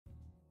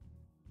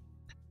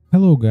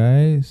Hello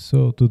guys,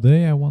 so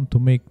today I want to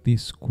make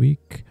this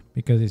quick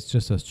because it's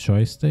just a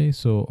choice day,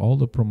 so all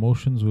the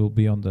promotions will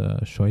be on the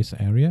choice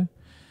area.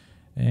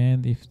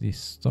 And if this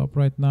stop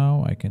right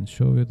now, I can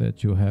show you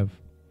that you have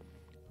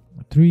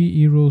 3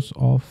 euros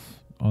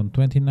off on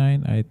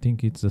 29. I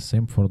think it's the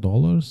same for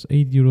dollars,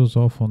 8 euros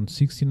off on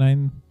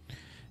 69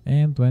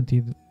 and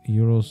 20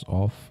 euros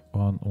off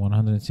on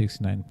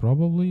 169.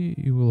 Probably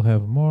you will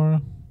have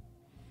more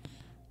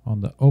on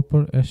the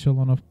upper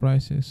echelon of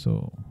prices,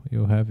 so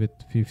you have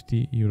it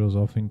 50 euros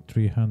off in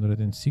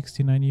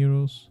 369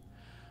 euros.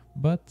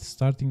 But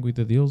starting with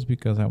the deals,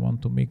 because I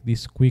want to make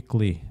this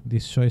quickly.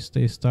 This choice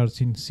day starts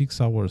in 6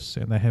 hours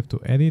and I have to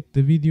edit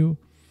the video,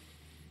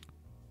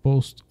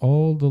 post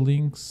all the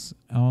links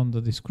on the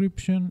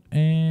description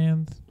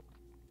and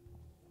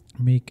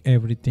make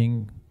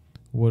everything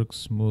work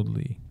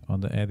smoothly on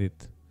the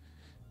edit.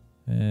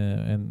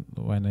 And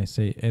when I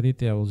say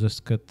edit, I will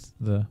just cut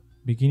the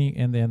beginning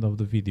and the end of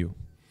the video.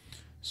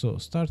 So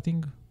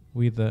starting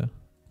with the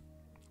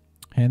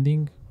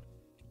handing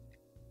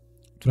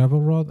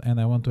travel rod,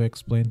 and I want to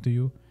explain to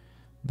you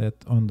that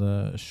on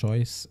the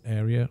choice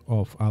area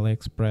of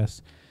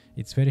Aliexpress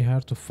it's very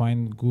hard to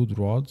find good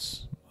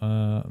rods.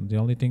 The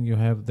only thing you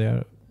have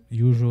there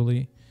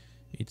usually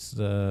it's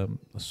the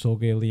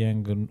Soge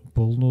Liang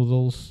pool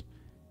noodles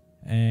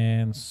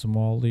and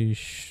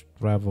smallish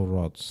travel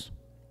rods.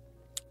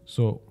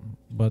 So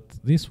but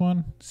this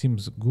one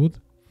seems good.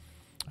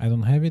 I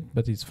don't have it,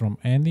 but it's from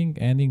Ending.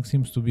 Ending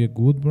seems to be a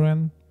good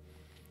brand.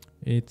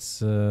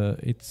 It's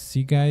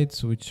sea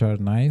guides, which are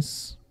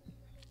nice,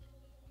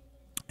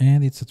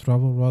 and it's a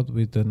travel rod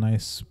with a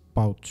nice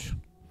pouch.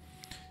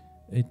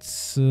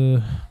 It's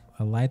a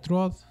light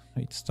rod.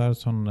 It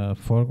starts on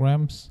 4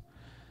 grams,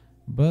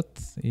 but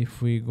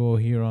if we go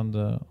here on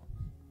the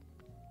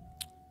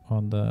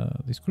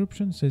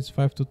description, it says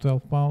 5 to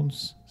 12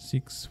 pounds,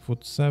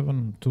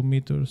 6'7", 2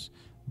 meters.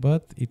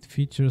 But it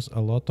features a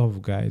lot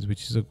of guides,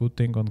 which is a good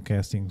thing on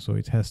casting. So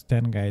it has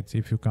 10 guides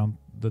if you count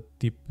the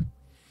tip.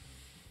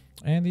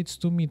 And it's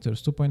 2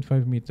 meters,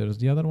 2.5 meters.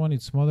 The other one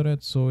it's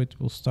moderate, so it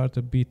will start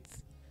a bit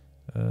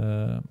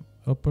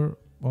upper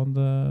on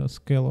the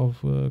scale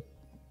of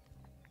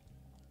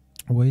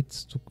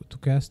weights to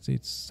cast.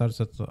 It starts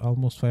at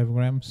almost 5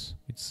 grams.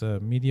 It's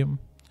medium.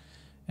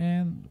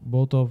 And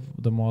both of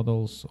the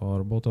models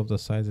or both of the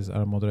sizes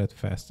are moderate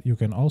fast. You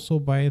can also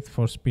buy it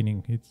for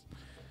spinning. It's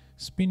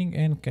spinning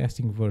and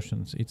casting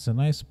versions. It's a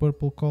nice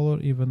purple color,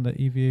 even the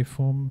EVA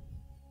foam,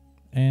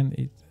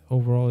 and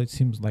overall it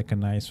seems like a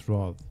nice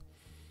rod.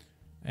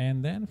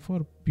 And then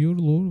for Pure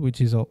Lure, which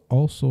is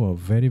also a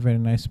very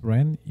nice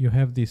brand, you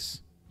have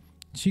this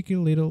cheeky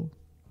little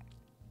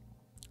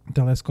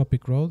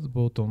telescopic rod,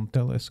 both on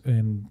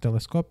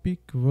telescopic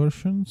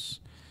versions,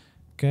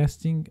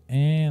 casting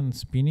and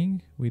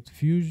spinning with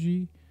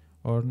Fuji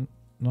or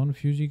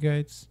non-Fuji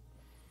guides.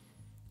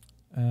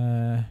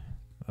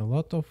 A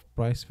lot of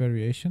price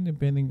variation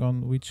depending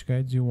on which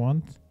guides you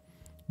want,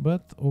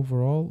 but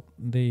overall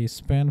they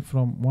span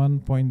from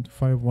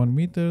 1.51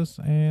 meters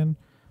and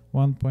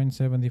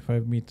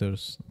 1.75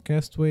 meters.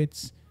 Cast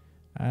weights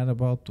at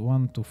about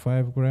 1 to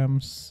 5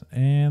 grams,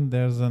 and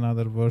there's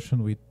another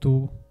version with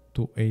 2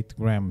 to 8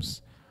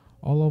 grams.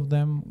 All of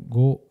them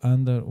go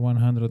under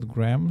 100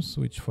 grams,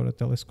 which for a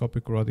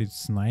telescopic rod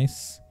is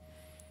nice.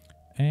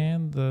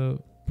 And the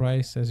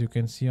price, as you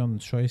can see on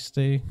choice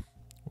day,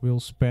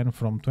 will span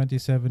from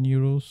 27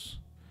 euros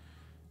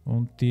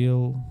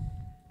until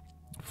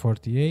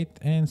 48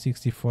 and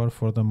 64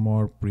 for the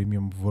more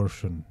premium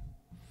version.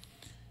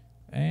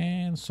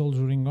 And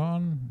soldiering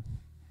on,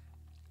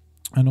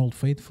 an old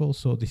faithful.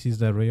 So this is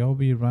the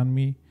Ryobi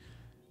Ranmi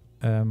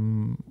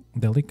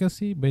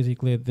delicacy,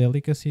 basically a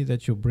delicacy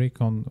that you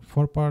break on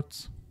 4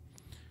 parts.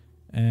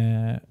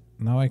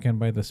 Now I can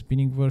buy the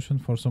spinning version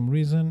for some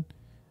reason.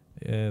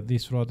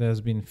 This rod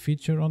has been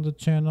featured on the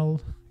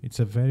channel. It's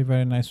a very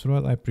nice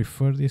rod. I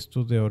prefer this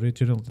to the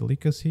original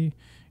delicacy.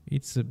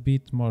 It's a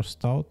bit more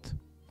stout.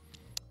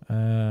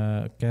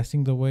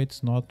 Casting the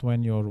weights, not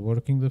when you're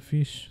working the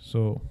fish.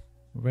 So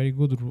very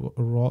good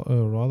rod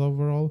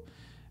overall.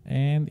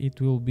 And it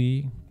will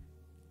be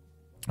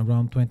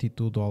around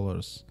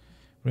 $22.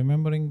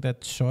 Remembering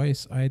that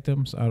choice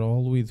items are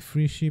all with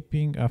free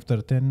shipping after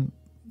 $10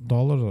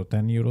 or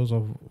 10 euros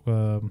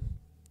of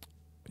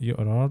your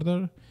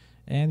order.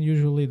 And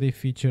usually they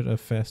feature a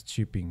fast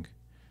shipping.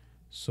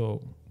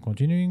 So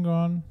continuing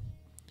on,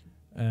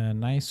 a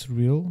nice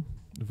reel,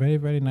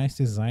 very nice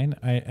design.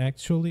 I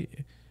actually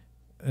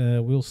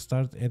will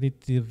start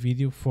edit the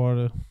video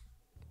for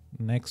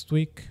next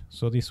week.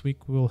 So this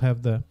week we'll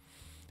have the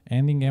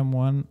Ending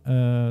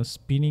M1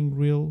 spinning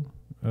reel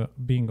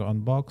being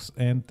unboxed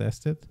and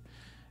tested,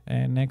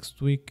 and next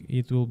week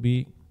it will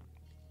be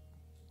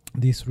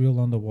this reel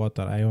on the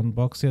water. I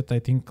unboxed it I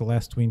think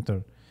last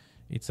winter.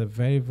 It's a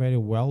very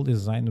well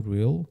designed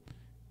reel.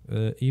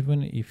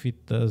 Even if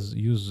it does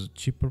use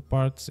cheaper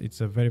parts,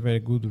 it's a very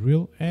good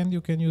reel, and you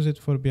can use it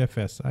for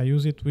BFS. I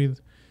use it with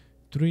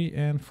 3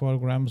 and 4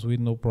 grams with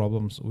no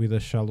problems with a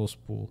shallow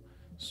spool.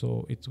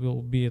 So it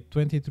will be a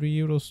 23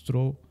 euros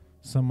throw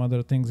some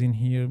other things in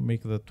here,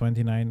 make the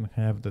 29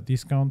 have the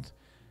discount,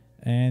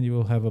 and you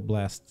will have a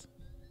blast.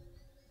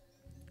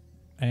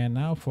 And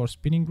now for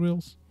spinning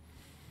reels,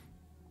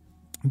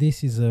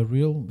 this is a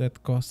reel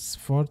that costs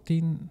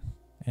 14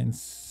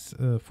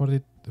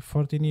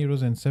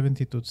 euros and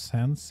 72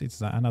 cents. It's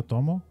the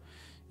Anatomo.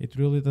 It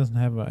really doesn't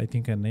have, I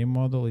think, a name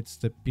model. It's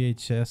the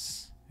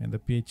PHS and the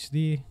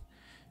PhD.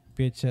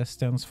 PHS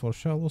stands for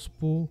shallow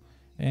spool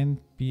and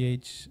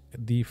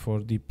PhD for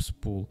deep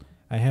spool.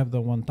 I have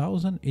the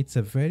 1000. It's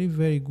a very,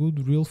 very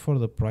good reel for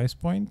the price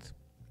point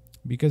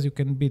because you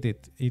can beat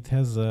it. It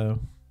has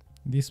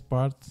this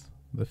part,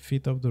 the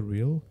feet of the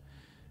reel,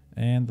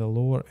 and the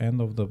lower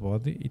end of the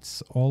body.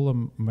 It's all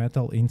a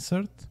metal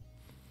insert,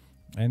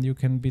 and you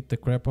can beat the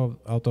crap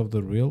out of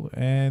the reel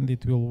and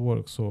it will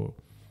work. So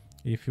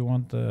if you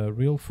want a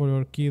reel for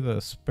your kid,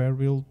 a spare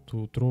reel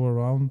to throw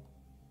around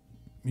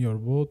your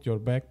boat, your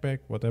backpack,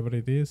 whatever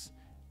it is,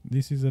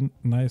 this is a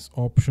nice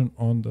option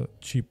on the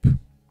cheap.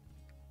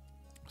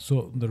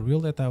 So the reel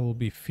that I will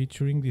be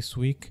featuring this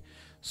week,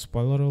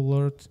 spoiler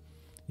alert,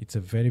 it's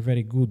a very,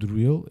 very good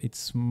reel.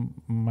 It's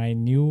my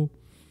new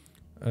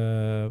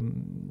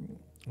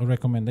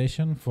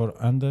recommendation for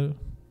under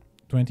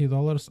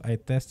 $20. I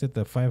tested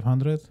the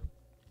 500.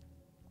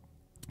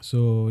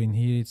 So in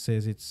here it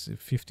says it's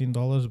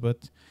 $15,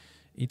 but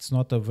it's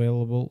not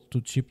available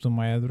to ship to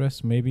my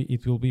address. Maybe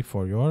it will be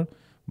for your,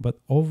 but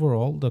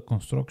overall the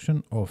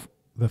construction of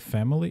the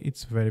family,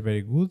 it's very,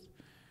 very good.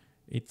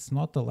 It's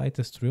not the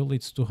lightest reel,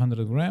 it's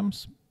 200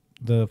 grams,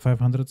 the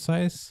 500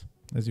 size,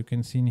 as you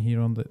can see in here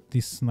on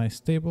this nice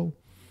table,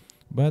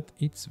 but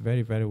it's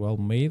very, very well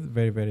made,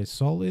 very, very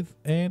solid,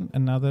 and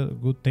another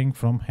good thing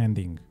from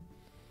handing.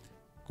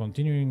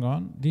 Continuing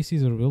on, this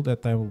is a reel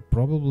that I will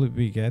probably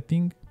be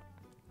getting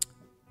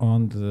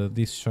on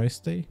this choice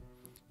day.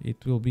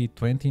 It will be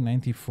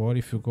 $20.94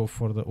 if you go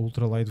for the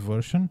ultralight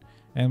version.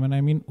 And when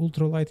I mean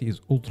ultralight,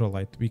 is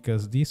ultralight,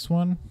 because this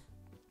one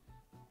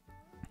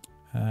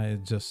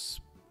it's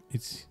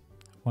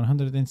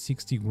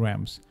 160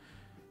 grams.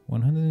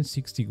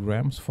 160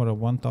 grams for a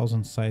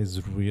 1000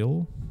 size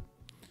reel,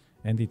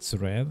 and it's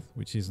red,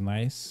 which is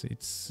nice.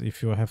 It's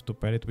if you have to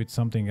pair it with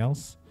something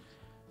else,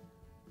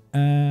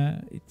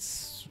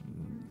 it's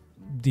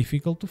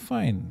difficult to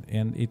find,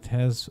 and it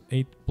has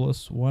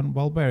 8+1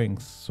 ball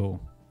bearings. So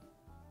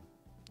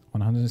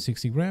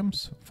 160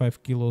 grams,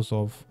 5 kilos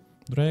of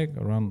drag,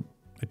 around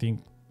I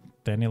think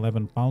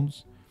 10-11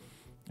 pounds,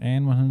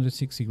 and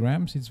 160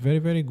 grams. It's very,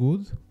 very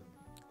good,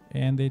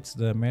 and it's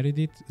the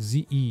Meredith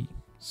ZE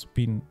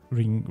spin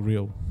ring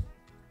reel.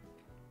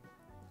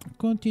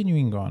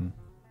 Continuing on,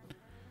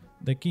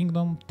 the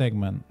Kingdom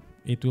Tagman,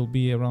 it will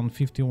be around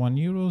 51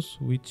 euros,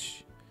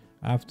 which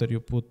after you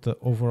put the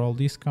overall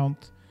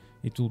discount,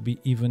 it will be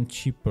even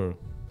cheaper.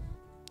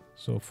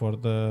 So for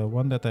the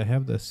one that I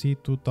have, the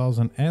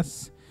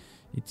C2000S,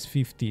 it's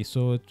 50,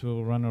 so it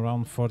will run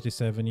around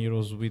 47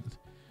 euros with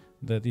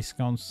the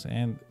discounts,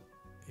 and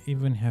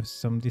even have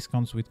some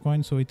discounts with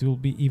coins, so it will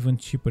be even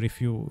cheaper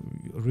if you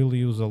really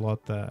use a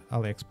lot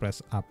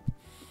Aliexpress app.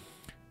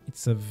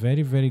 It's a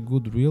very, very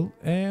good reel,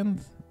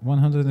 and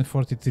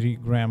 143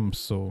 grams,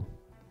 so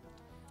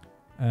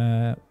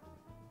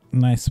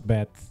nice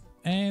bet.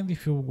 And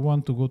if you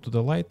want to go to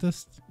the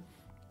lightest,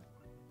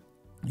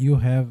 you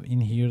have in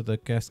here the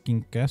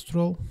Casking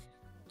Castrol,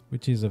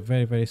 which is a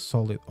very, very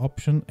solid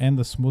option and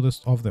the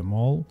smoothest of them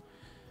all.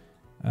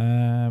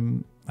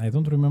 I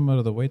don't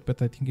remember the weight,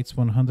 but I think it's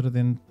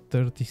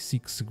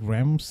 136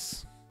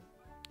 grams.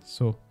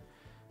 So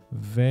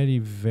very,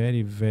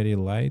 very, very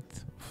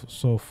light.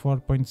 So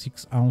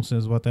 4.6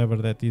 ounces, whatever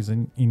that is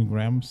in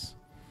grams.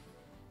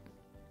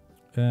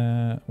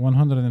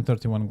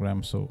 131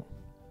 grams, so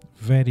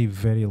very,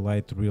 very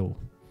light reel.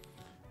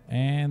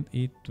 And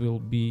it will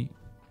be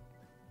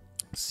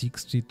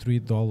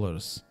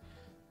 $63.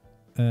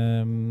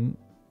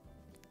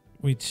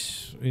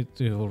 Which it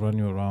will run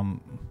you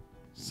around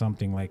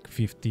something like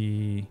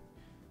 50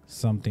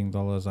 something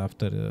dollars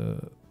after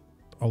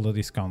all the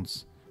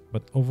discounts,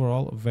 but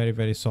overall a very,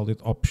 very solid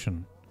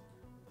option.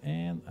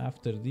 And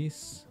after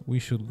this we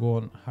should go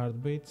on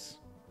hard baits.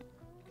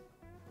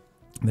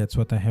 That's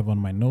what I have on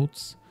my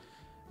notes.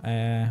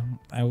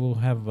 I will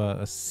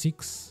have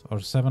 6 or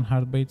 7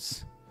 hard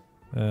baits,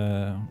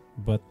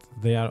 but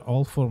they are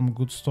all from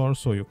good stores,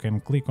 so you can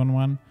click on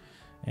one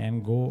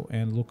and go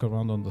and look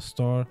around on the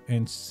store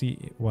and see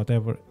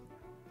whatever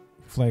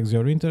flags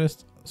your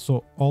interest.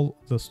 So all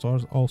the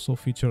stores also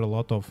feature a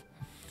lot of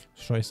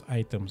choice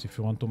items if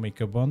you want to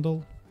make a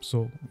bundle.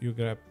 So you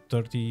grab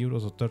 30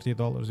 euros or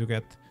 $30, you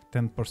get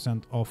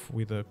 10% off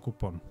with a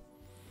coupon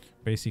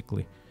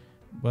basically.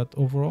 But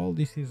overall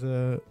this is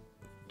a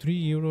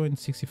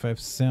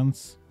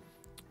 €3.65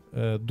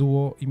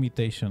 duo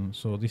imitation.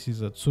 So this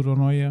is a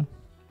Tsurunoya,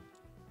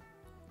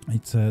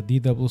 it's a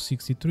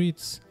DW63,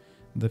 it's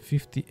the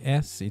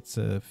 50S, it's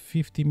a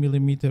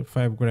 50mm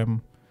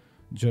 5-gram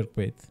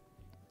jerkbait.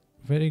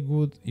 Very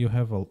good. You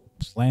have a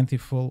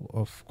plentiful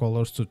of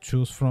colors to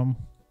choose from.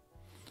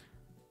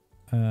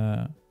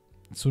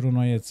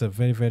 Tsurunoya, it's a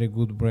very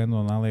good brand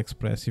on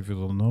Aliexpress if you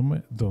don't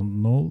know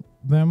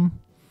them.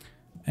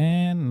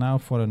 And now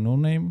for a no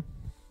name,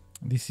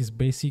 this is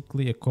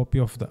basically a copy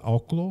of the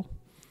Oklo,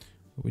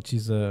 which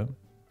is a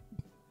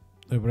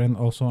brand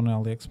also on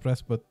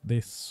Aliexpress, but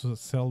they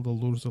sell the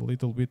lures a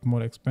little bit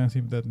more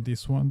expensive than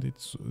this one.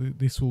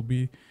 This will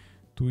be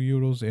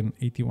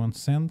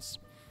 €2.81.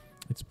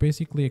 It's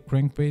basically a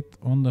crankbait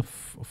on the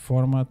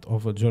format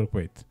of a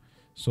jerkbait.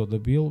 So the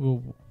bill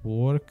will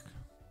work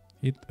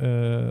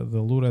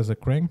the lure as a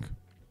crank,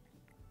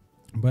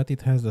 but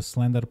it has the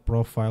slender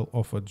profile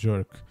of a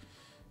jerk,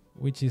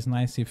 which is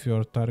nice if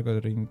you're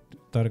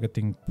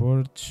targeting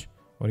perch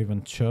or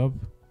even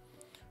chub.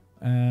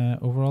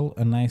 Overall,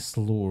 a nice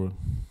lure.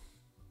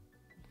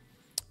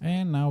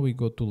 And now we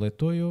go to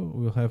Letoyo.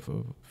 We'll have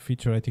a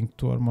feature, I think,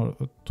 two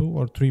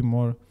or three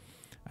more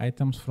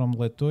items from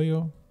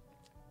Letoyo.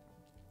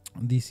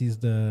 This is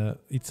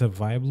it's a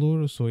vibe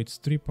lure, so it's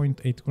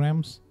 3.8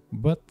 grams,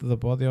 but the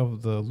body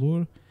of the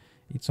lure,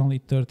 it's only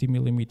 30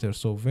 millimeters,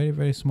 so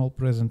very small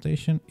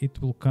presentation.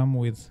 It will come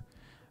with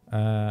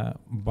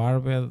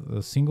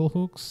barbed single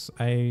hooks.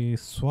 I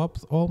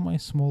swapped all my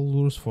small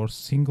lures for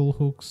single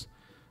hooks,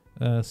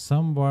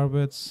 some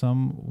barbed,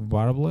 some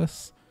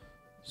barbless.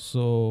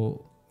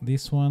 So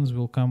these ones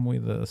will come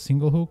with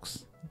single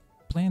hooks,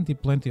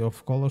 plenty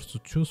of colors to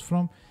choose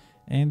from.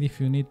 And if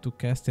you need to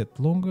cast it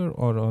longer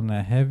or on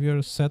a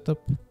heavier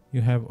setup,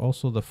 you have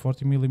also the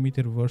 40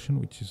 millimeter version,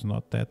 which is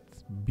not that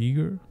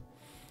bigger,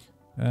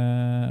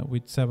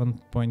 with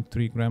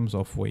 7.3 grams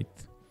of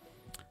weight.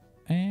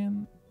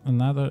 And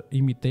another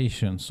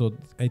imitation. So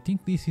I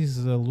think this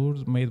is a lure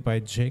made by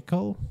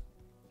Jekyll,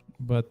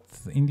 but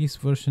in this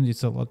version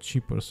it's a lot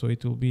cheaper, so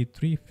it will be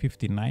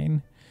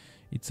 $3.59.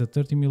 It's a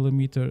 30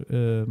 millimeter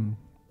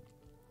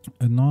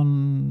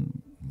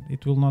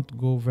it will not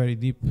go very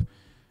deep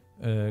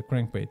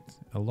crankbait.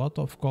 A lot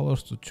of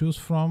colors to choose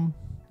from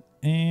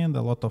and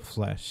a lot of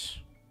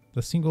flash.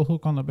 The single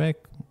hook on the back,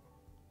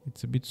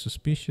 it's a bit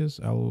suspicious.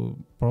 I will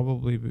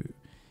probably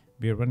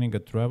be running a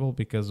treble,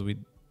 because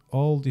with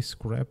all this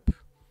crap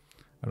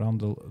around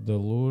the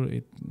lure,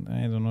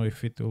 I don't know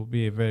if it will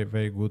be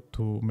very good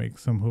to make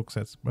some hook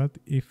sets, but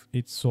if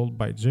it's sold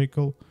by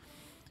Jekyll,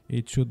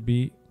 it should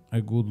be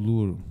a good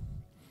lure.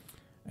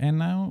 And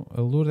now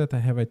a lure that I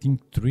have, I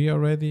think, 3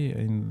 already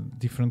in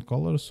different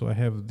colors. So I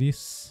have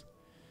this,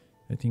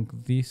 I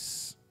think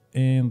this,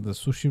 and the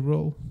sushi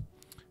roll.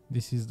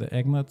 This is the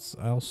egg nuts,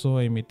 also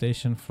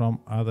imitation from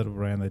other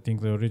brand. I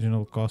think the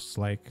original costs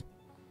like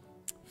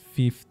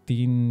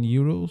 15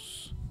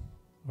 euros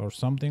or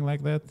something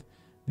like that.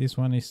 This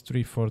one is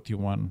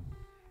 3.41.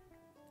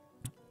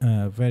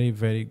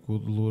 Very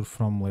good lure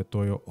from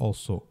Letoyo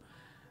also.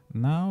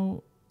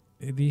 Now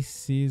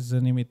this is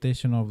an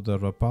imitation of the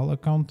Rapala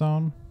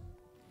Countdown,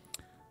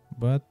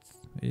 but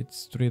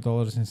it's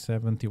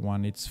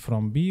 $3.71. It's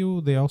from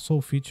BU. They also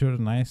feature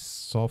nice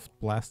soft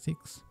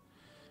plastics,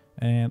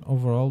 and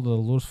overall the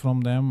lures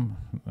from them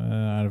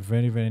are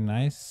very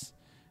nice.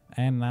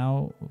 And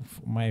now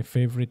my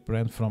favorite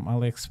brand from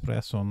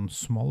AliExpress on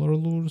smaller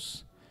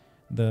lures,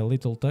 the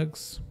Little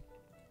Tugs.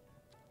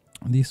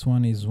 This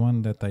one is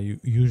one that I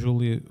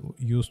usually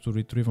use to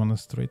retrieve on a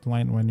straight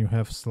line when you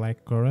have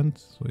slack current.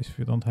 So if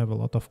you don't have a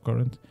lot of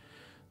current,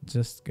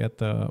 just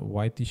get a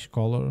whitish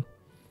color,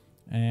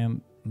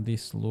 and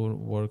this lure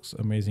works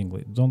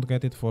amazingly. Don't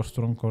get it for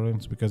strong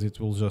currents, because it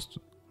will just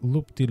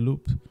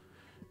loop-de-loop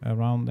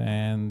around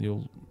and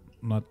you'll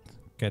not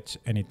catch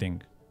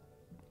anything.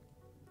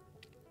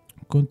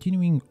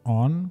 Continuing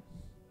on,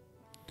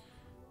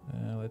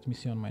 let me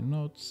see on my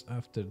notes.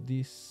 After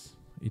this,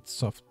 it's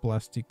soft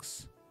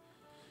plastics.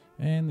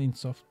 And in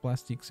soft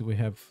plastics we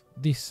have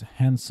this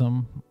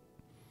handsome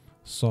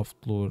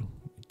soft lure.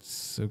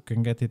 You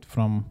can get it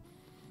from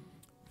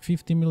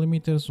 50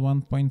 millimeters,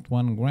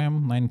 1.1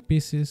 gram, 9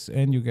 pieces,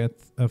 and you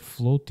get a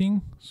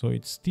floating. So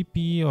it's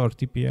TPE or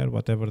TPR,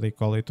 whatever they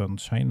call it on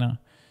China.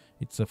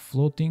 It's a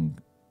floating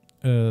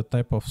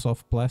type of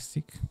soft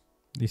plastic.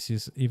 This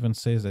is even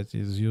says that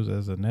it is used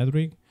as a Ned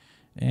rig,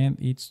 and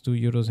it's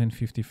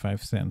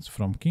 €2.55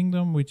 from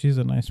Kingdom, which is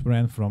a nice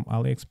brand from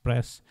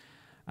AliExpress.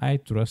 I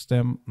trust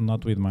them,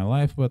 not with my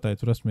life, but I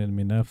trust them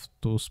enough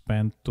to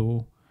spend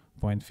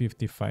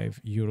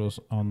 €2.55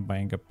 on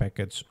buying a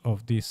package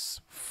of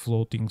these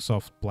floating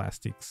soft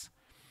plastics.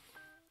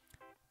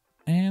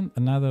 And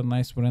another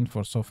nice brand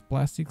for soft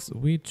plastics,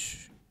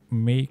 which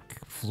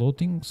make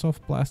floating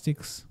soft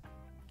plastics.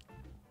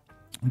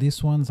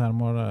 These ones are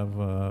more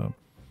of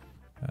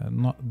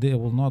they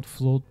will not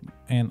float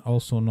and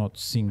also not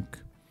sink.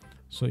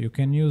 So you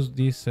can use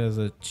this as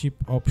a cheap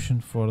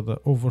option for the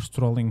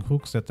overstrolling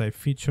hooks that I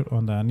feature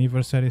on the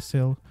anniversary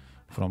sale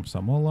from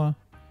Samola.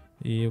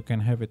 You can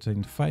have it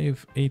in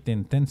 5, 8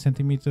 and 10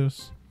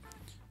 centimeters,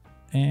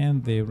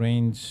 and they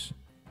range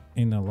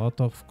in a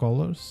lot of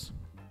colors,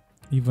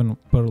 even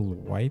pearl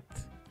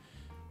white,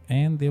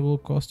 and they will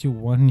cost you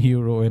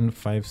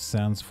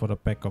 €1.05 for a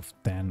pack of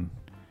 10,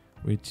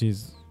 which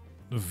is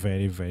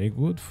very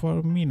good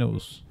for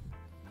minnows.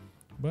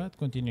 But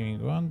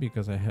continuing on,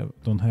 because I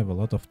don't have a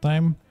lot of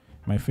time,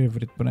 My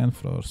favorite brand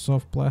for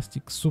soft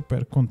plastic,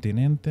 Super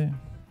Continente.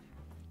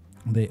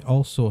 They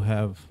also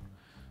have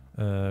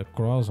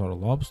craws or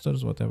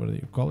lobsters, whatever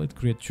you call it,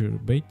 creature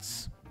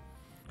baits.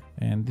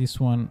 And this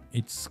one,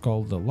 it's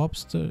called the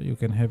lobster. You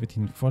can have it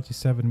in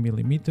 47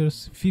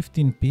 millimeters,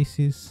 15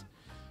 pieces,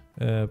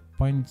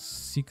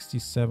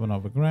 0.67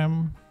 of a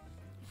gram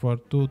for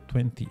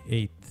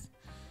 228.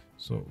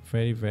 So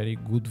very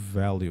good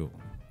value.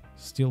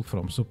 Still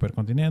from Super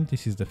Continent.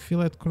 This is the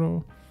fillet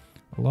crow,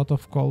 a lot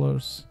of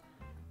colors,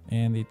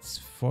 and it's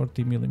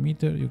 40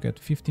 millimeter. You get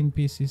 15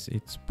 pieces.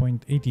 It's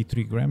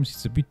 0.83 grams.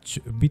 It's a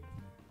bit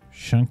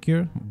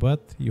chunkier,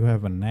 but you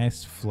have a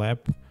nice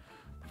flap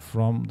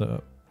from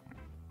the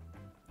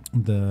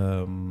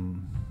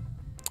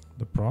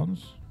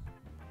prawns,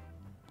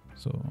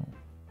 so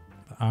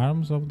the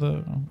arms of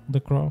the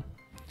crow,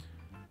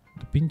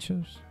 the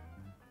pinchers,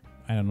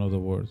 I don't know the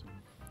word.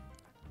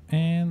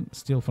 And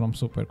still from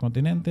Super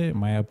Continente,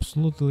 my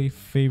absolutely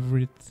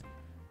favorite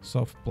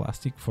soft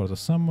plastic for the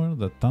summer,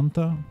 the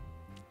Tanta.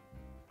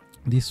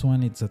 This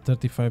one, it's a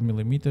 35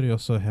 millimeter. You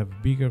also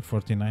have bigger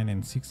 49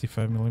 and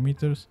 65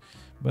 millimeters,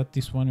 but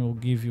this one will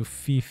give you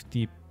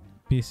 50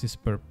 pieces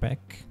per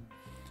pack,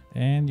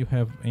 and you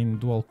have in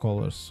dual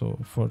colors, so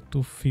for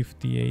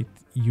 258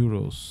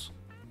 euros.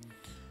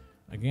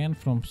 Again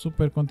from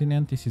Super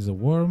Continent, this is a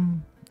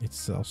worm.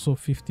 It's also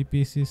 50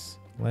 pieces,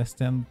 less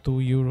than 2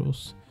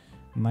 euros.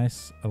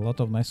 Nice, a lot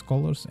of nice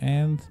colors,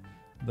 and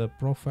the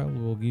profile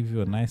will give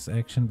you a nice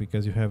action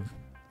because you have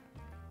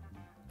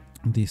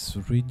these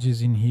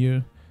ridges in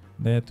here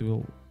that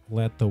will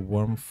let the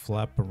worm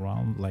flap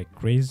around like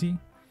crazy.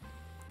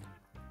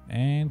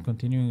 And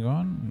continuing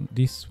on,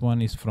 this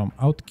one is from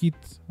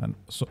Outkit, and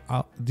so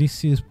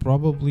this is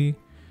probably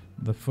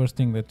the first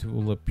thing that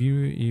will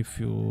appear if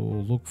you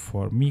look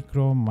for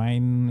micro,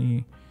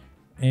 mini,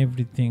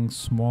 everything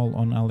small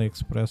on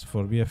Aliexpress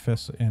for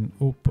BFS and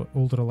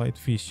ultralight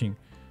fishing.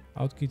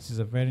 Outkit is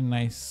a very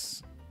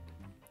nice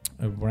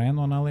brand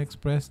on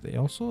Aliexpress. They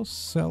also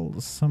sell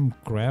some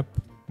crap,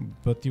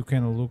 but you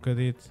can look at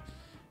it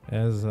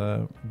as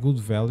a good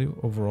value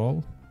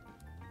overall.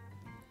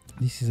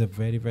 This is a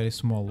very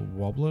small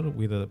wobbler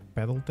with a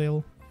paddle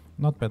tail,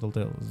 not paddle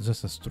tail,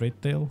 just a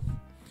straight tail.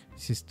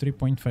 This is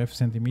 3.5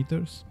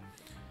 centimeters.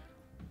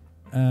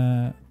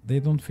 They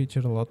don't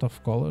feature a lot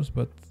of colors,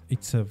 but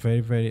it's a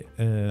very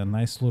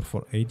nice lure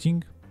for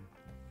aging,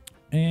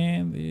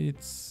 and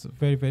it's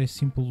very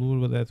simple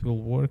lure that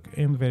will work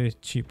and very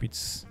cheap.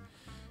 It's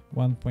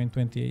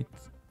 1.28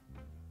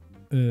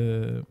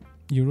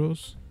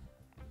 euros.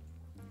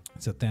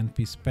 It's a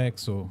 10-piece pack,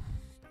 so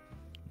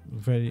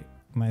very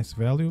nice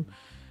value.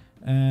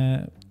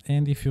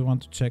 And if you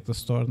want to check the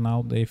store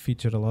now, they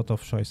feature a lot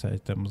of choice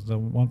items. The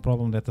one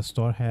problem that the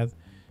store had,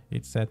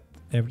 it's that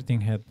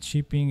everything had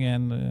shipping,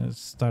 and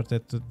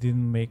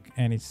didn't make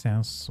any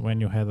sense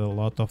when you had a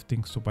lot of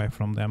things to buy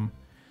from them,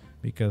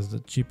 because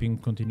the shipping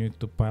continued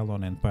to pile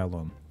on and pile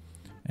on.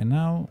 And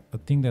now a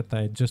thing that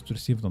I just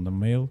received on the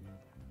mail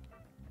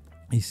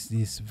is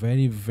these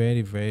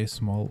very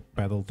small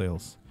paddle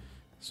tails.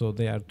 So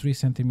they are 3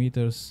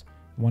 centimeters,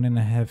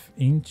 1.5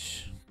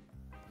 inch,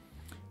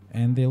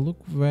 and they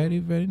look very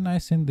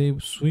nice, and they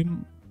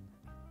swim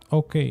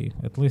okay,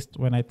 at least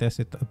when I test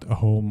it at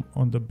home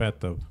on the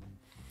bathtub.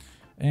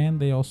 And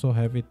they also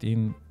have it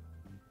in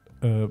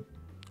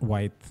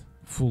white,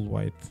 full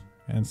white,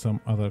 and some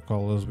other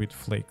colors with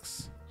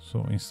flakes,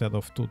 so instead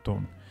of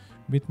two-tone.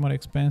 Bit more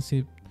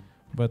expensive,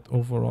 but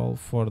overall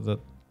for the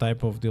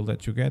type of deal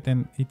that you get,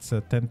 and it's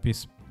a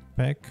 10-piece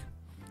pack,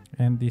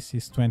 and this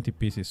is 20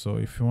 pieces. So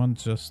if you want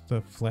just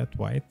a flat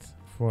white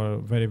for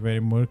very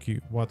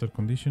murky water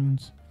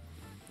conditions,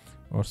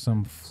 or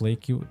some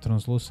flaky,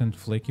 translucent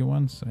flaky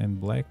ones, and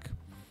black,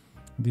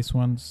 these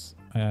ones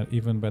are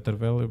even better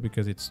value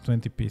because it's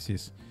 20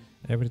 pieces.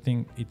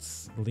 Everything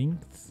it's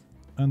linked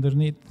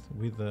underneath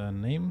with the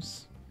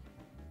names.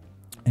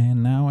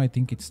 And now I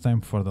think it's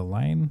time for the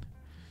line.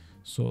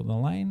 So the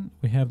line,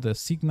 we have the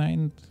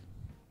Sig9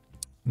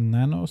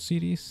 Nano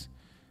series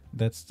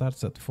that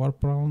starts at 4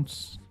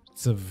 pounds.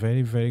 It's a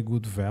very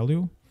good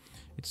value.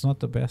 It's not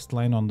the best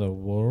line on the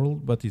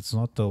world, but it's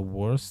not the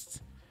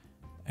worst.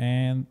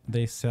 And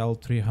they sell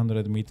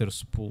 300 meter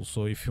spool.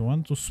 So if you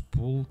want to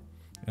spool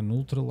an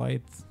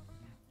ultralight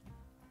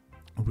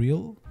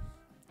reel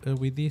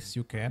with this,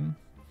 you can.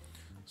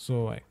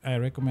 So I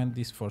recommend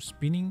this for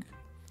spinning.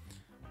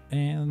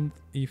 And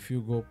if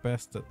you go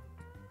past the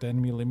 10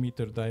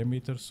 millimeter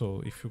diameter,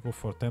 so if you go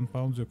for 10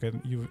 pounds, you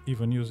can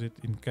even use it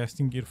in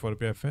casting gear for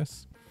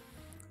BFS.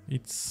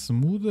 It's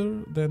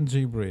smoother than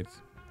J-braid,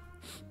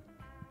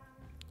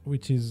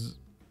 which is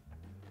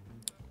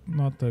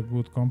not a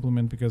good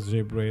compliment because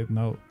J-braid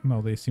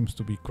nowadays seems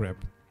to be crap.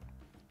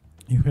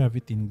 You have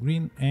it in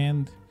green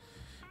and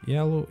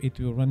yellow. It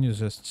will run you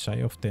just shy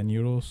of 10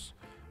 euros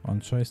on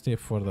ChoiceTape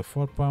for the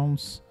 4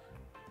 pounds,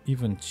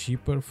 even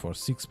cheaper for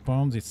 6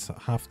 pounds, it's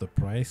half the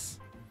price,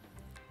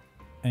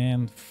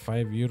 and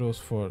 5 euros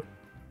for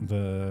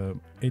the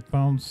 8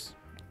 pounds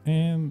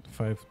and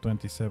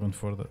 5.27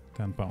 for the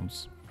 10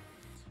 pounds.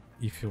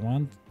 If you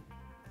want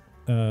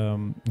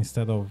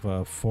instead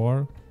of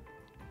 4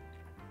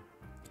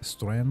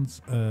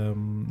 strands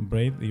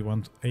braid, you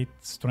want 8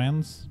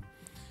 strands.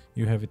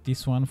 You have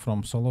this one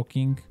from Solo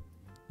King,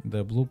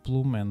 the Blue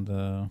Plume and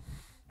the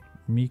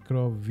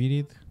Micro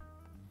Virid.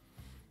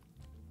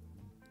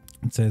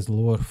 It says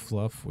lower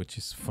fluff, which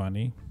is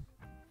funny.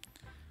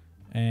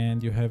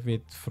 And you have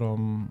it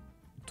from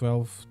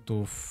 12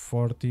 to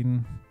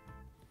 14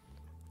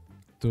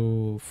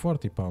 to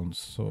 40 pounds.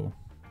 So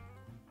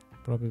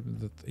probably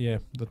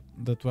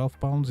the 12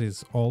 pounds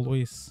is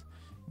always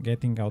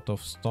getting out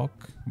of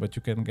stock, but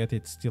you can get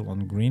it still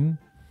on green.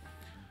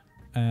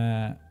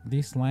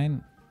 This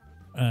line,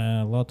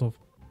 a lot of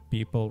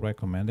people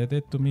recommended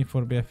it to me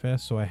for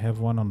BFS, so I have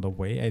one on the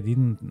way. I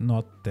didn't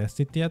not test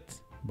it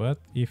yet, but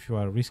if you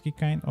are risky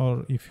kind,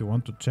 or if you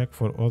want to check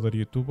for other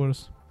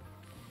YouTubers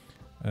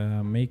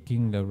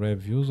making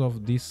reviews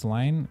of this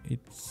line,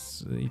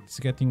 it's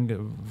getting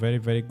very,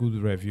 very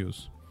good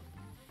reviews.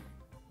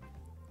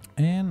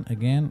 And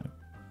again,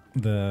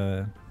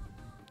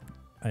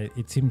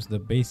 it seems the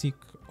basic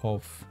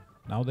of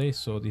nowadays.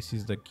 So this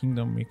is the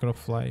Kingdom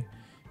Microfly.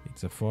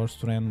 It's a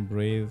 4-strand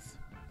braid.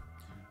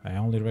 I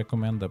only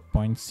recommend the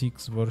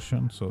 0.6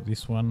 version, so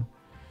this one,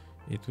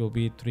 it will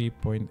be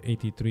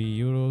 3.83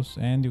 euros,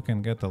 and you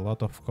can get a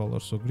lot of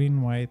colors, so green,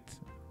 white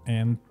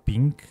and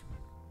pink.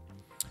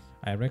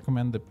 I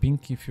recommend the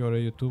pink if you're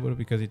a YouTuber,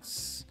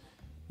 because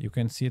you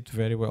can see it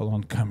very well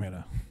on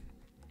camera.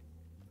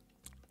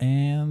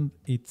 And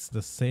it's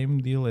the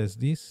same deal as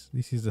this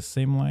is the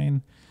same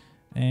line.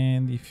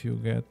 And if you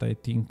get, I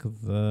think,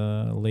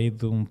 the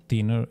Leydun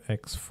Thinner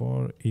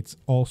X4, it's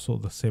also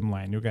the same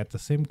line. You get the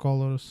same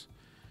colors,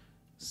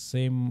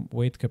 same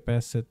weight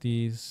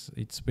capacities.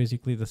 It's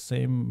basically the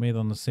same, made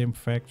on the same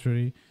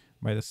factory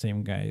by the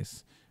same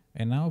guys.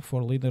 And now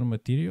for leather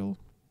material,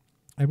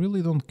 I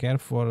really don't care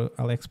for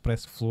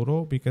Aliexpress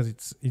fluoro, because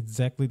it's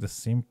exactly the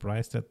same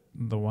price that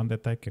the one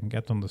that I can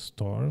get on the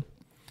store.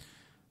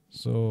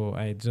 So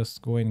I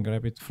just go and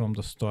grab it from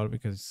the store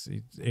because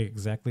it's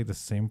exactly the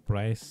same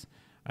price.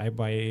 I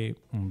buy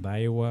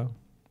Daiwa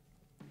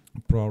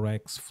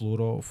Prorex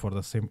fluoro for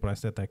the same price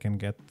that I can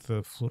get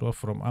fluoro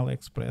from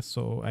Aliexpress,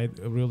 so I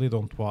really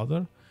don't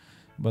bother.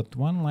 But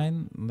one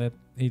line that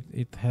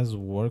it has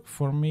worked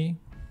for me,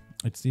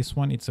 it's this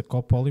one. It's a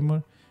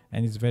copolymer,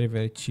 and it's very,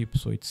 very cheap.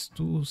 So it's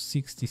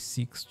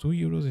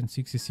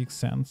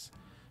 2.66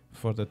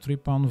 for the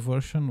 3-pound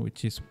version,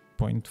 which is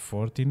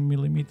 0.14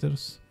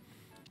 millimeters.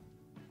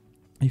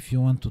 If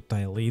you want to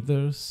tie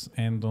leaders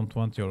and don't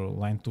want your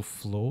line to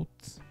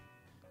float,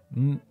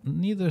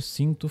 neither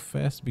sink too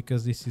fast,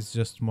 because this is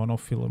just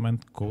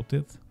monofilament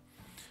coated.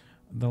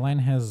 The line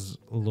has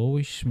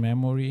lowish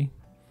memory,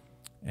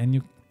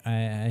 and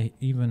I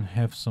even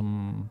have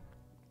some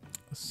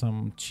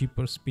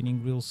cheaper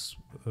spinning wheels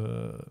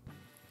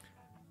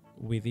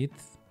with it.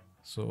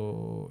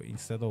 So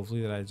instead of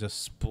leader, I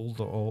just pulled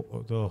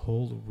the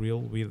whole reel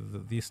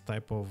with this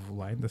type of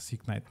line, the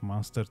Signite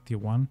Monster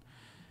T1,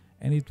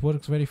 and it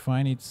works very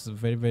fine. It's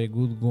very, very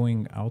good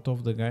going out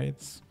of the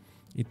guides.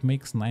 It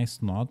makes nice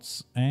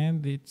knots,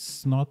 and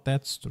it's not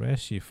that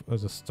stretchy for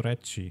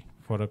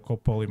a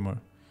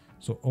copolymer.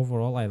 So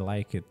overall, I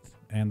like it,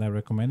 and I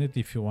recommend it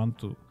if you want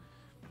to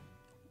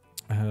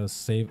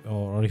save,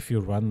 or if you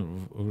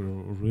run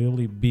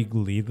really big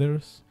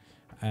leaders.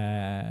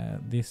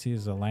 This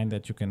is a line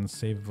that you can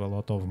save a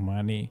lot of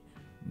money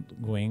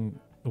going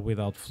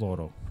without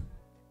fluoro.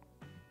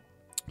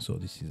 So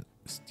this is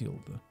still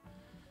the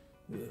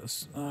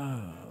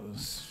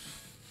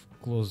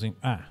closing.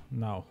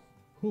 Now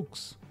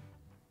hooks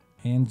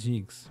and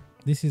jigs.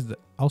 This is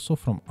also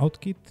from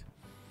Outkit.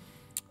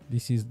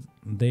 This is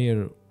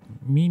their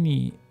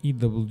mini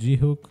EWG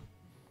hook.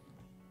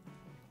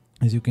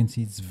 As you can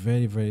see, it's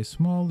very, very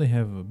small. They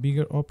have a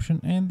bigger option,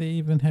 and they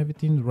even have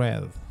it in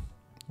red,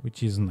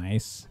 which is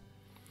nice.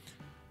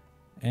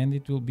 And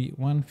it will be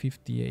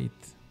 158.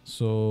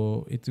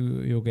 So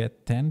you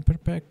get 10 per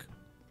pack.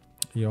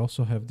 You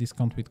also have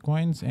discount with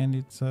coins, and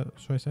it's a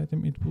choice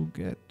item. It will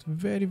get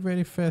very,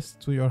 very fast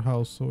to your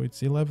house. So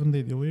it's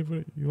 11-day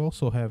delivery. You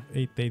also have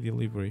 8-day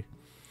delivery.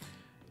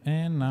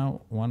 And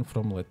now one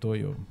from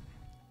Letoyo.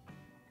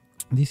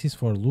 This is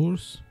for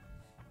lures,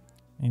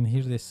 and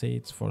here they say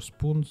it's for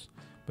spoons,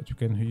 but you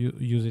can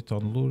use it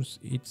on lures.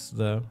 It's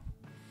a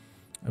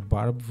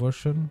barb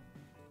version,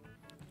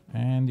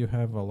 and you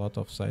have a lot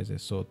of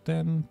sizes. So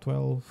 10,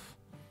 12,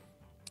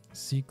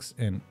 6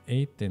 and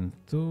 8 and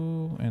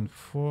 2 and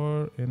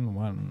 4 and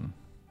 1.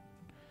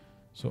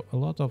 So a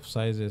lot of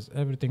sizes,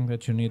 everything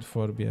that you need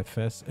for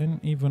BFS, and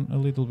even a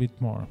little bit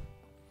more.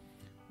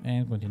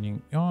 And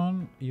continuing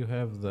on, you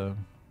have the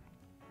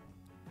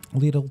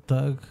Little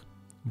Tug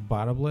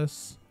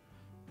barbless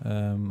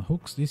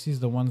hooks. This is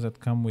the ones that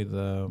come with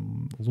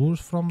lures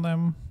from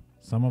them.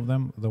 Some of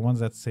them, the ones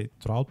that say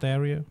trout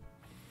area.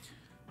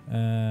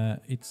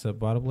 It's a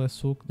barbless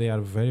hook. They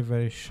are very,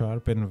 very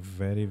sharp and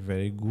very,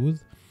 very good.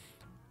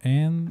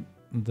 And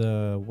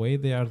the way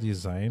they are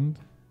designed,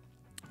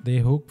 they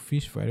hook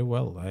fish very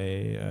well.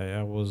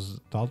 I was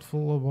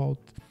doubtful about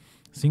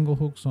single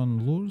hooks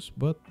on lures,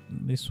 but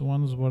these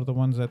ones were the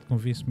ones that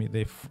convinced me.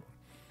 They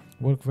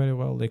work very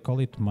well. They call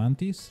it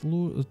mantis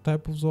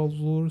type of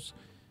lures,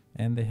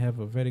 and they have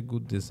a very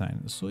good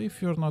design. So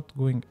if you're not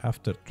going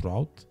after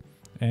trout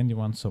and you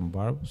want some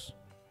barbs,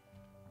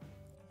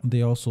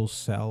 they also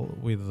sell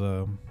with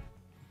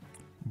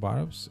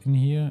barbs in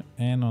here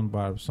and on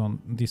barbs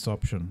on this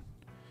option.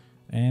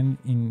 And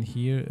in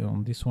here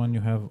on this one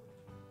you have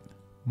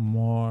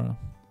more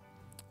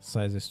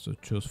sizes to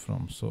choose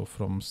from, so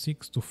from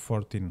 6 to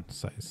 14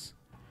 size.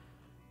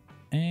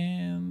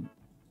 And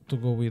to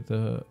go with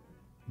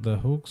the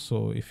hook,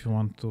 so if you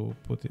want to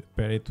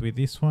pair it with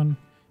this one,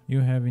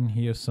 you have in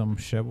here some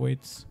shab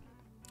weights.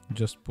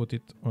 Just put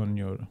it on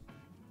your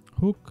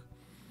hook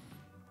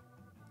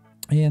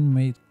and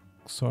make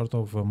sort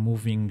of a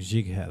moving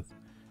jig head.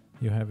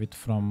 You have it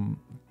from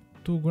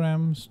 2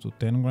 grams to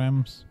 10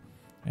 grams,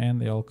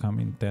 and they all come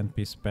in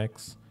 10-piece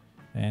packs.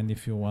 And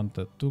if you want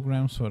 2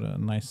 grams for a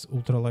nice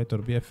ultralight or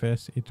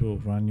BFS, it will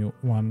run you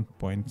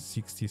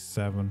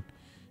 1.67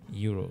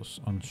 euros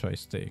on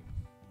choice day.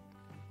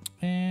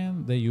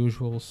 And the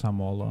usual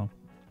Samola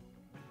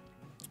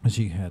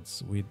jig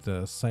heads with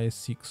the size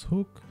 6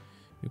 hook.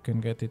 You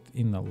can get it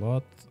in a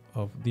lot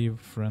of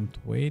different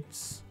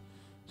weights,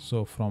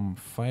 so from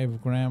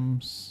 5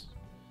 grams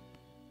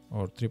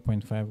or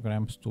 3.5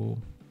 grams to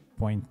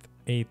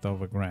 0.8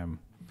 of a gram.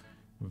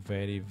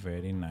 Very,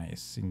 very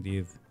nice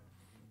indeed.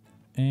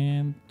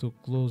 And to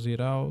close it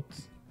out,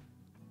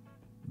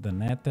 the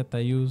net that I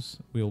use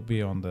will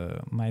be on the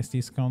nice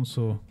discount,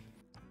 so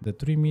the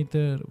 3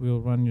 meter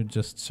will run you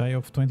just shy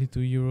of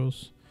 22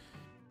 euros.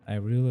 I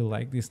really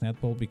like this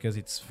net ball because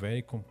it's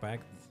very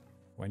compact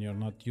when you're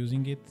not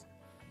using it.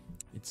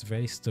 It's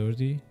very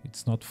sturdy,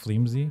 it's not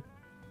flimsy,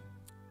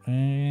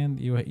 and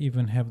you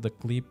even have the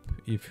clip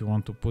if you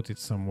want to put it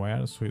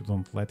somewhere so you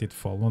don't let it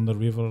fall on the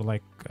river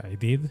like I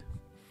did.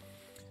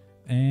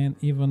 And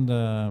even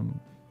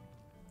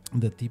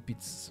the tip,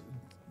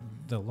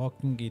 the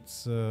locking,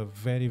 it's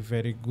very,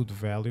 very good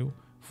value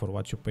for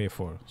what you pay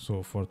for.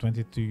 So for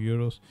 22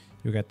 euros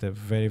you get a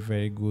very,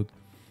 very good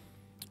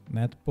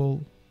net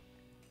pole,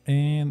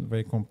 and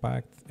very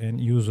compact and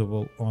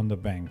usable on the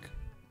bank.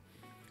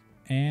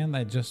 And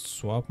I just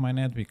swapped my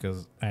net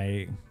because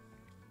I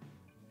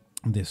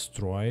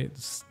destroyed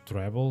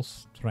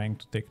trebles trying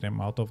to take them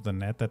out of the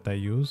net that I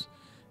use,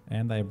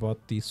 and I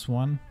bought this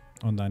one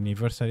on the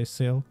anniversary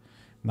sale.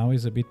 Now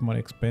it's a bit more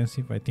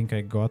expensive. I think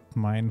I got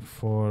mine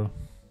for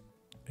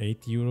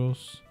 8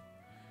 euros.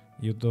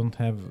 You don't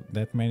have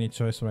that many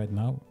choice right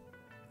now.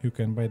 You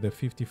can buy the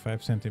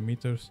 55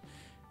 centimeters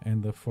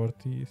and the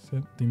 40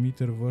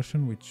 centimeter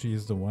version, which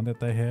is the one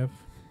that I have.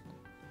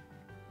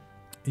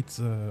 It's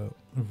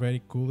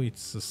very cool.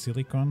 It's a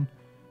silicone.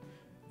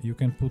 You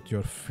can put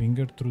your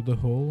finger through the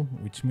hole,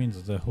 which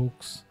means the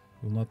hooks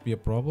will not be a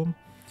problem.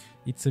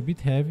 It's a bit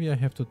heavy, I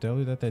have to tell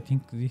you that. I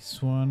think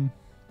this one,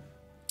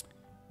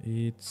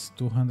 it's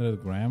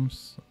 200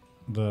 grams,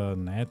 the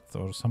net,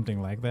 or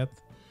something like that.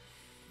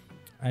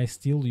 I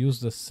still use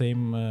the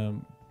same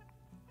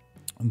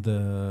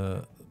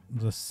the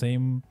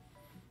same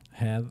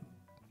head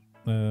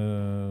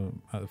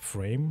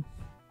frame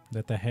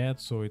that I had,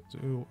 so it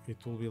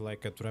will be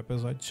like a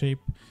trapezoid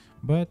shape,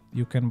 but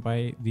you can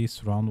buy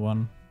this round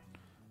one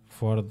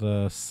for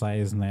the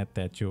size net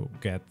that you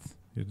get.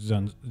 You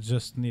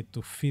just need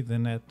to feed the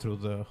net through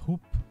the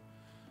hoop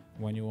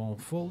when you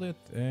unfold it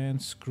and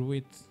screw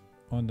it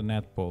on the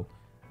net pole.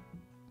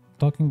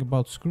 Talking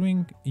about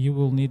screwing, you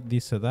will need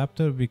this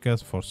adapter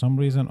because for some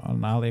reason on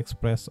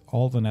Aliexpress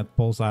all the net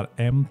poles are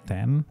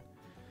M10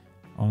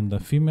 on the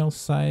female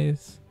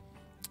size,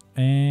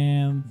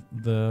 and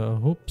the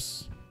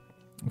hoops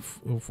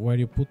where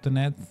you put the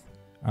net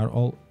are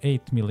all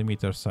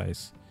 8mm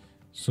size.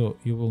 So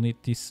you will need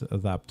this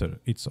adapter.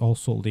 It's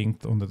also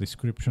linked on the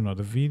description of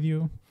the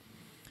video.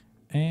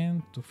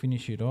 And to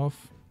finish it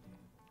off,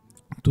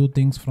 2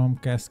 things from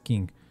Cast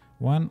King.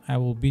 One, I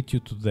will beat you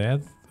to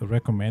death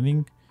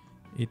recommending.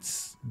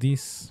 It's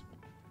this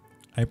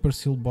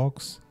Hyperseal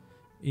box.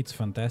 It's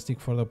fantastic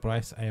for the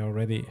price. I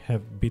already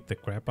have beat the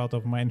crap out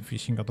of mine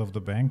fishing out of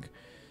the bank.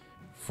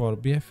 For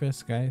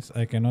BFS guys,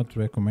 I cannot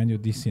recommend you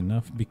this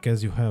enough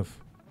because you have,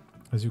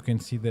 as you can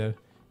see there,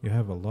 you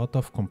have a lot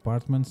of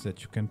compartments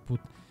that you can put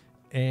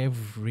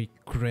every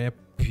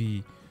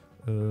crappy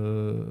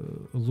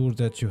lure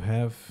that you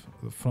have,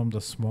 from the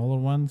smaller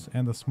ones,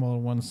 and the smaller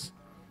ones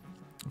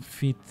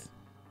fit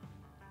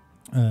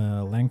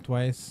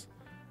lengthwise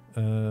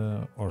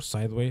or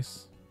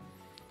sideways,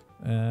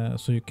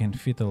 so you can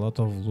fit a lot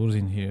of lures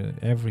in here.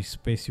 Every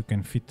space you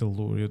can fit a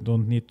lure. You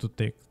don't need to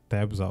take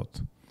tabs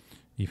out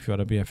if you're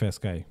a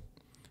BFS guy.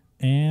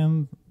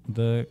 And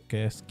the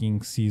Cast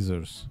King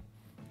scissors.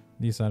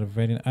 These are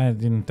very, I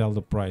didn't tell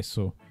the price,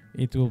 so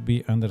it will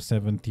be under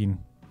 17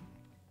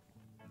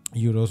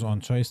 euros on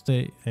choice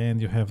day, and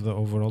you have the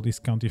overall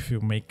discount if you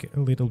make a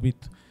little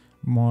bit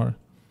more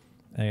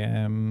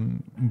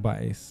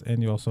buys,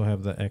 and you also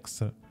have the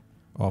extra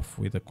off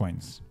with the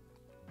coins.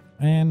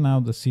 And now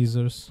the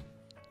scissors.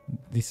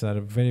 These are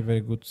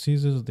very good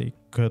scissors. They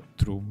cut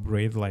through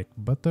braid like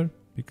butter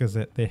because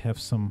they have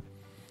some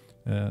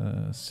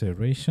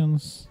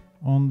serrations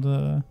on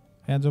the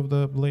edge of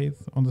the blade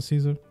on the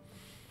scissor,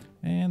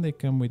 and they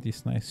come with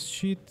this nice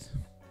sheet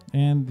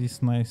and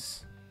this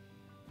nice,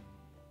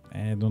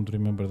 I don't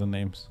remember the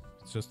names,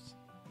 it's just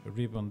a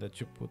ribbon that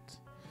you put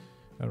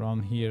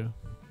around here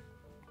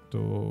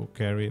to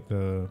carry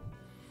the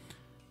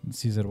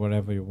scissor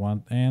wherever you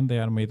want, and they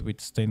are made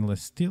with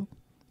stainless steel.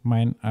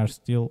 Mine are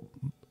still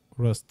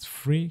rust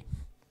free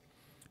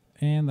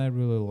and I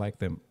really like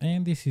them.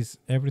 And this is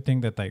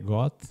everything that I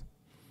got.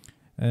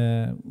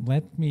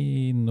 Let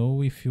me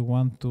know if you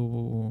want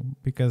to,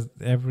 because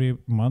every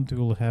month we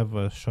will have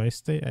a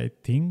choice day, I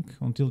think,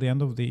 until the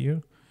end of the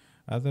year,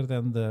 other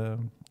than the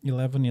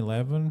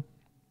 11/11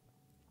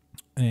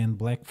 and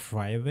Black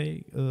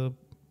Friday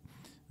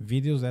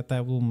videos that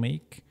I will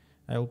make.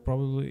 I will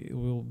probably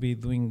be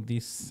doing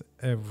this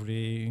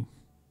every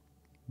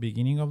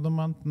beginning of the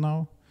month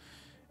now.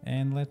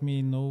 And let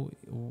me know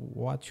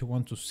what you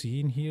want to see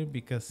in here,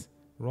 because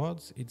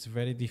rods, it's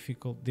very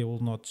difficult, they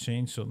will not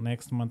change. So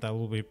next month I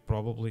will be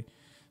probably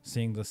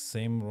seeing the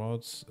same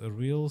rods,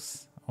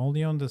 reels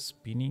only on the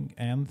spinning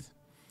end,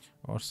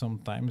 or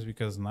sometimes,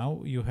 because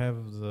now you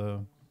have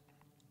the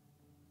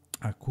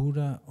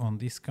Acura on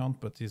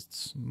discount, but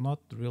it's not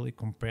really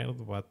compared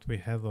to what we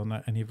had on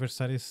an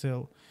anniversary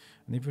sale.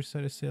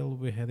 Anniversary sale,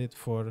 we had it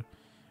for,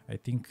 I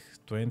think,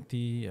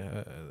 20.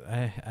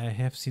 I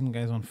have seen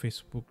guys on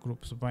Facebook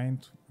groups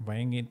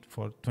buying it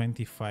for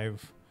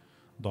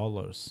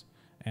 $25,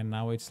 and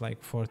now it's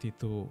like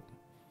 42.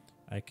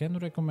 I can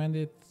recommend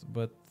it,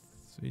 but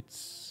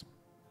it's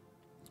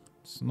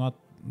not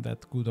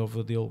that good of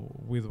a deal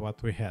with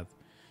what we had.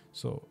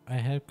 So I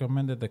have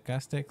recommended the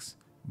Castex,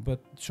 but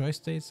choice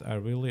days are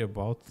really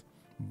about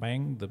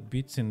buying the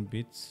bits and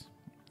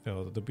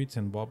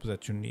bobs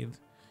that you need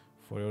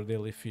for your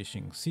daily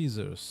fishing.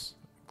 Scissors,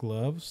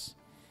 gloves,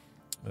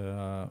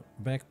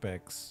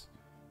 backpacks,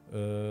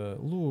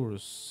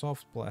 lures,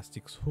 soft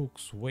plastics,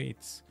 hooks,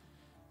 weights.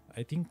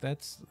 I think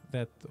that's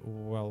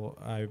well,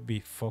 I'll be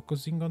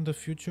focusing on the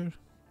future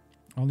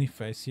only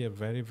if I see a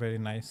very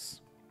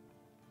nice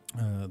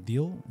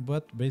deal.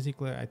 But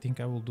basically I think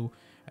I will do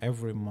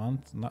every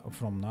month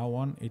from now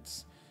on.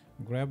 It's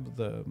grab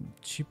the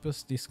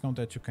cheapest discount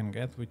that you can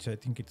get, which I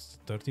think it's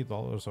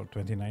 $30 or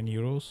 29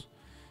 euros,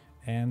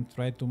 and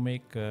try to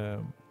make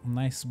a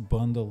nice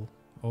bundle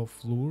of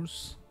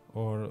lures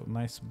or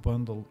nice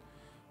bundle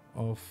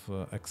of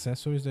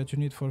accessories that you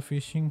need for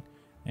fishing,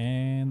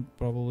 and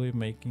probably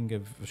making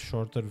a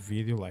shorter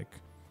video, like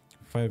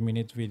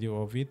 5-minute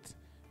video of it,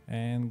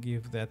 and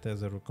give that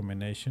as a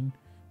recommendation.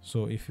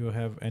 So if you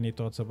have any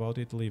thoughts about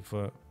it, leave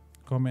a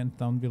comment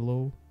down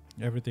below.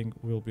 Everything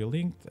will be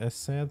linked. As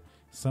said,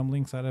 some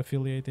links are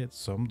affiliated,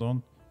 some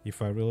don't.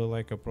 If I really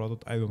like a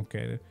product, I don't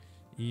care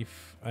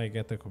if I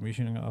get a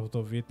commission out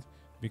of it,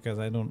 because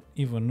I don't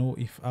even know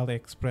if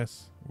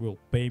Aliexpress will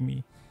pay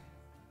me.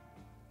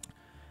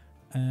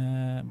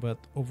 But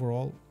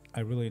overall,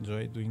 I really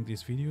enjoy doing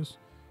these videos.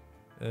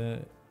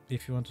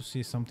 If you want to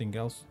see something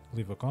else,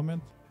 leave a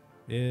comment.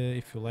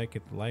 If you like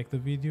it, like the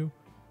video.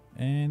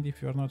 And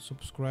if you are not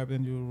subscribed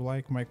and you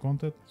like my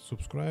content,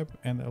 subscribe,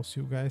 and I'll see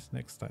you guys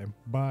next time.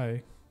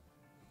 Bye.